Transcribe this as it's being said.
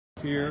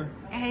here?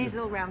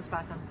 Hazel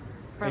Ramsbotham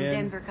from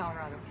Denver,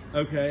 Colorado.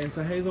 Okay, and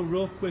so Hazel,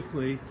 real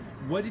quickly,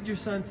 what did your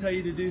son tell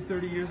you to do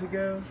 30 years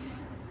ago?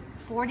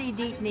 40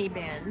 deep knee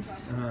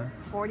bends,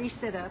 40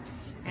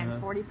 sit-ups, and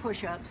 40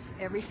 push-ups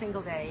every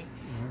single day,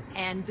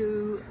 and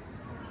do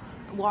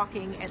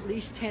walking at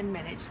least 10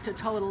 minutes to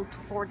total a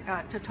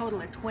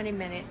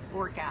 20-minute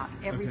workout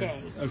every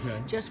day,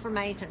 just for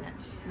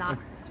maintenance, not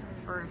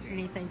for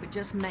anything, but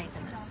just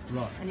maintenance.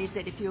 Right. And he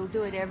said, if you'll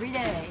do it every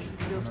day,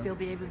 you'll still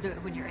be able to do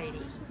it when you're 80.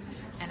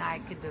 And I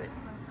could do it.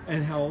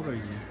 And how old are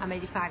you? I'm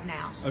 85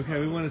 now. Okay,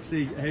 we want to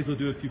see Hazel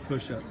do a few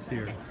push-ups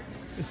here.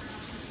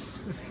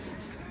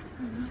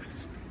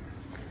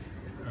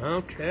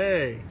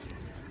 Okay.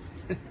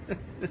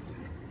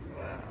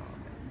 Wow.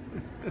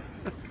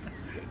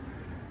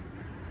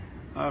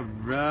 All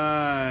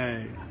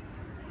right.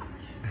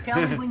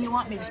 Tell me when you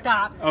want me to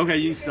stop. Okay,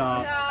 you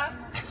stop.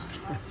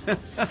 So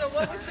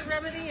what was the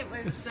remedy? It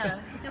was.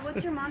 And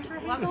what's your mantra,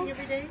 Hazel? Walking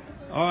every day.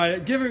 All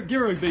right, give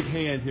her a big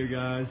hand here,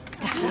 guys.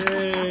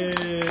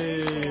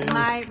 Yay.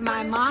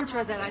 My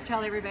mantra that I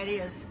tell everybody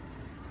is,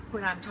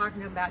 when I'm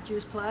talking about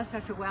Juice Plus, I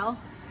said, well,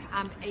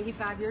 I'm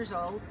 85 years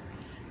old.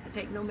 I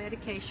take no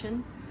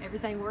medication.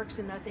 Everything works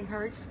and nothing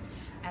hurts.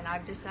 And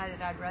I've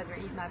decided I'd rather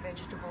eat my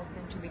vegetables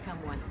than to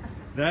become one.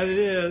 That it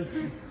is.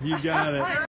 You got it.